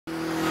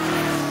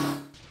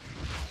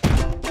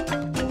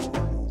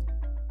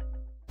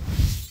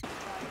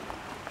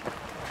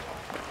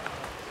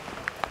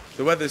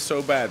The weather's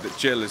so bad that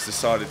Jill has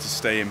decided to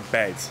stay in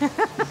bed.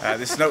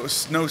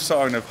 There's no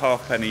sign of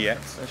Halfpenny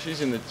yet.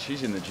 She's in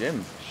the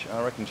gym.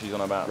 I reckon she's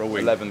on about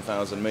rowing.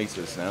 11,000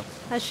 metres now.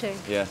 Has she?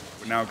 Yeah.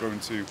 We're now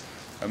going to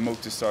a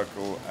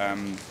motorcycle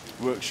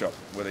workshop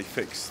where they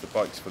fix the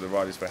bikes for the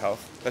Riders for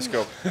Health. Let's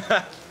go.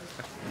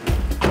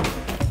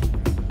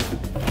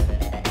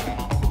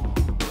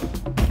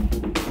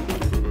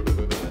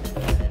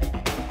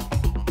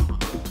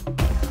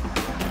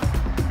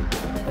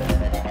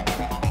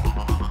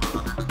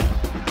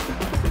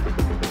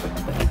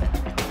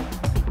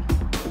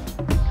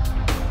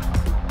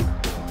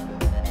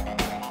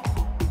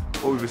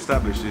 What we've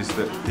established is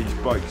that these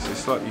bikes are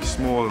slightly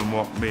smaller than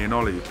what me and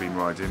Ollie have been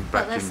riding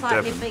back in Devon. But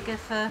they're slightly bigger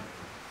for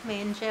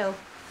me and Jill.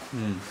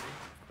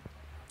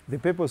 The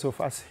purpose of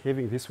us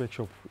having this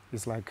workshop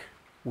is like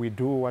we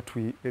do what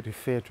we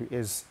refer to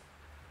as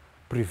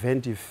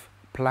preventive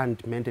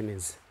plant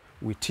maintenance.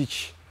 We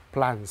teach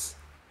plants.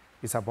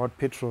 It's about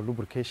petrol,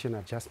 lubrication,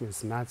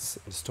 adjustments, nuts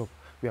and stop.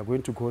 We are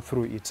going to go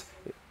through it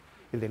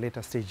in the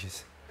later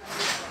stages.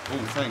 Oh,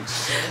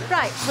 thanks.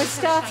 Right, we're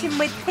starting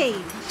with P.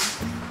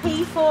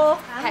 P for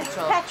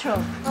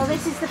petrol. Well,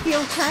 this is the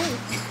fuel tank.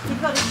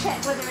 You've got to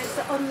check whether it's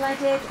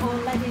unleaded or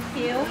leaded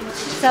fuel.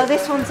 So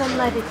this one's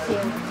unleaded fuel.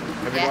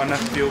 Have you got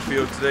enough fuel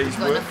for today's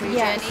work?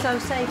 Yeah, so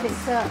say if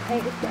it's a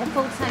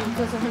full tank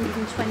does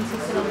 120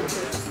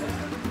 kilometres.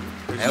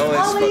 Hell,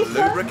 it's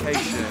got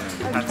lubrication.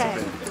 Okay.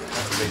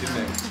 Didn't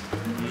it?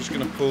 I'm just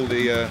going to pull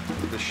the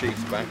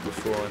sheets back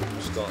before I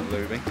start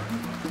lubing.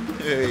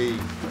 Hey.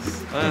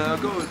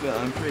 I've got to admit,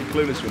 I'm pretty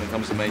clueless when it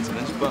comes to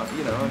maintenance, but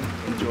you know, I'm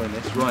enjoying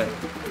this. Right,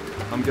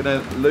 I'm going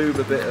to lube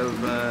a bit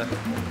of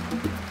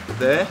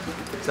there.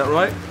 Is that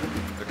right?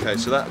 Okay,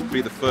 so that would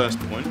be the first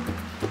point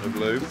of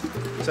lube.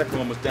 The second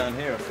one was down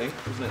here, I think,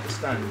 wasn't it? The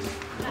stands.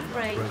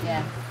 Brake,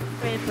 yeah.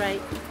 Rear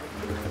brake.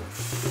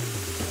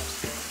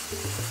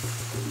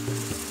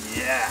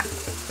 Yeah.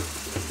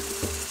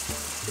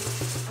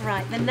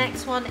 Right, the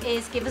next one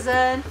is give us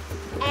an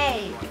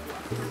A.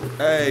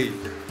 A.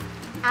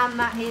 And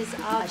that is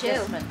our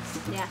adjustments.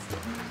 Yes.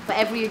 For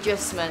every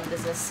adjustment,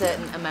 there's a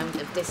certain amount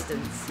of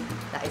distance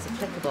that is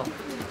applicable.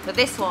 For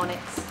this one,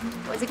 it's,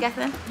 what is it,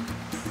 Gethin?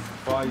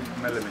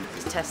 5 millimetres.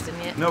 Just testing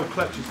it. No,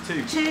 clutch is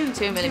 2.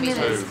 2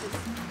 millimetres.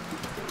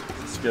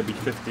 It's going to be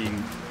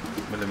 15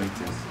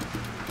 millimetres.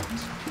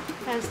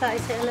 And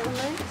started to hit a little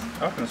loose.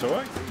 I reckon it's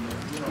alright.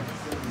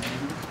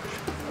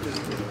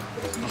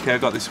 Okay, I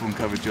got this one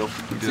covered, Jill.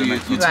 You do the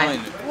next one. Right.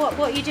 What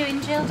are you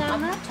doing, Jill,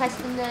 down there?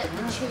 Testing the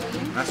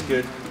chain. That's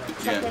good.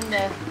 Checking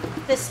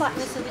The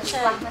slackness of the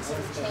chain. slackness of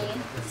the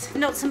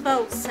chain. Nuts and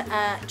bolts,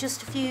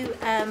 just a few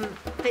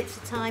bits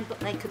of time, but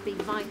they could be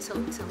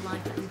vital to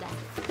life and death.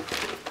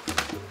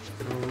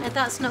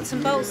 That's nuts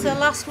and bolts. The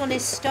last one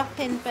is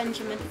stopping,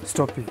 Benjamin.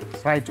 Stopping.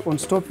 Right, on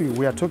stopping,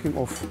 we are talking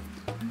of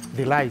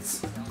the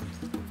lights.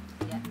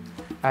 Yeah.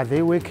 Are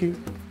they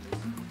working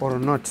or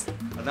not?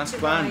 And that's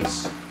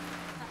plans.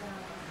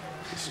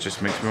 This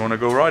just makes me want to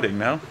go riding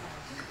now.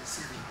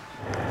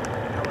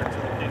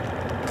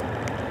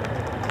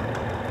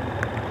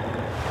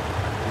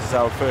 This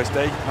is our first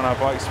day on our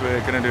bikes.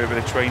 We're going to do a bit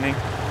of training,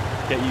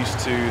 get used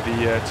to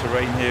the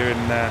terrain here in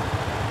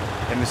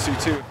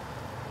Lesotho.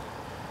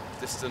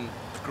 Distant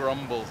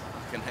grumble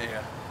you can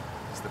hear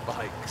is the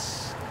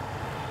bikes.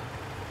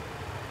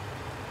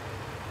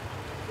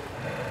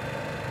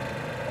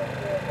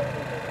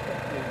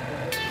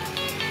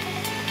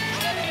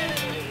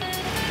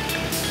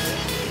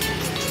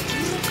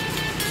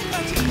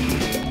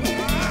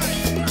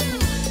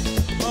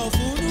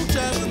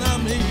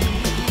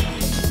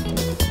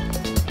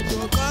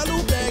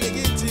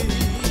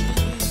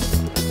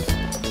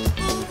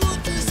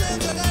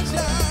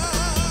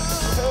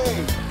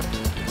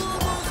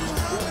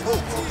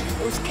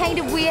 It was kind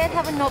of weird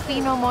having not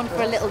been on one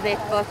for a little bit,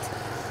 but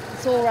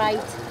it's all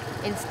right.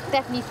 It's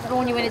definitely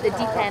thrown you in at the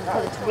deep end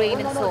because it's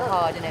raining so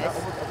hard and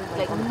it's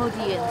like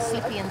muddy and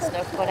slippy and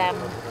stuff. But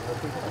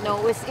no,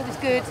 it was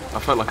good. I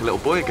felt like a little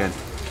boy again.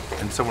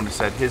 And someone had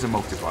said, here's a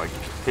motorbike,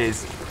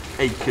 here's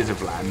acres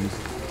of land,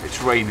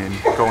 it's raining,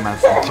 go and have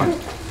some fun.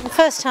 The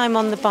first time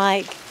on the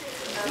bike,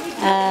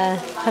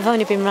 I've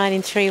only been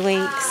riding 3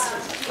 weeks.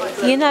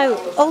 You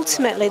know,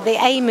 ultimately the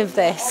aim of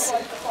this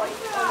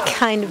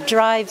kind of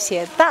drives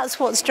you. That's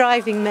what's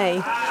driving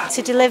me,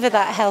 to deliver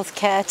that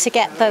healthcare, to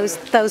get those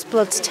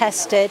bloods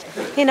tested,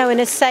 you know, in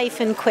a safe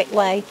and quick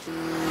way.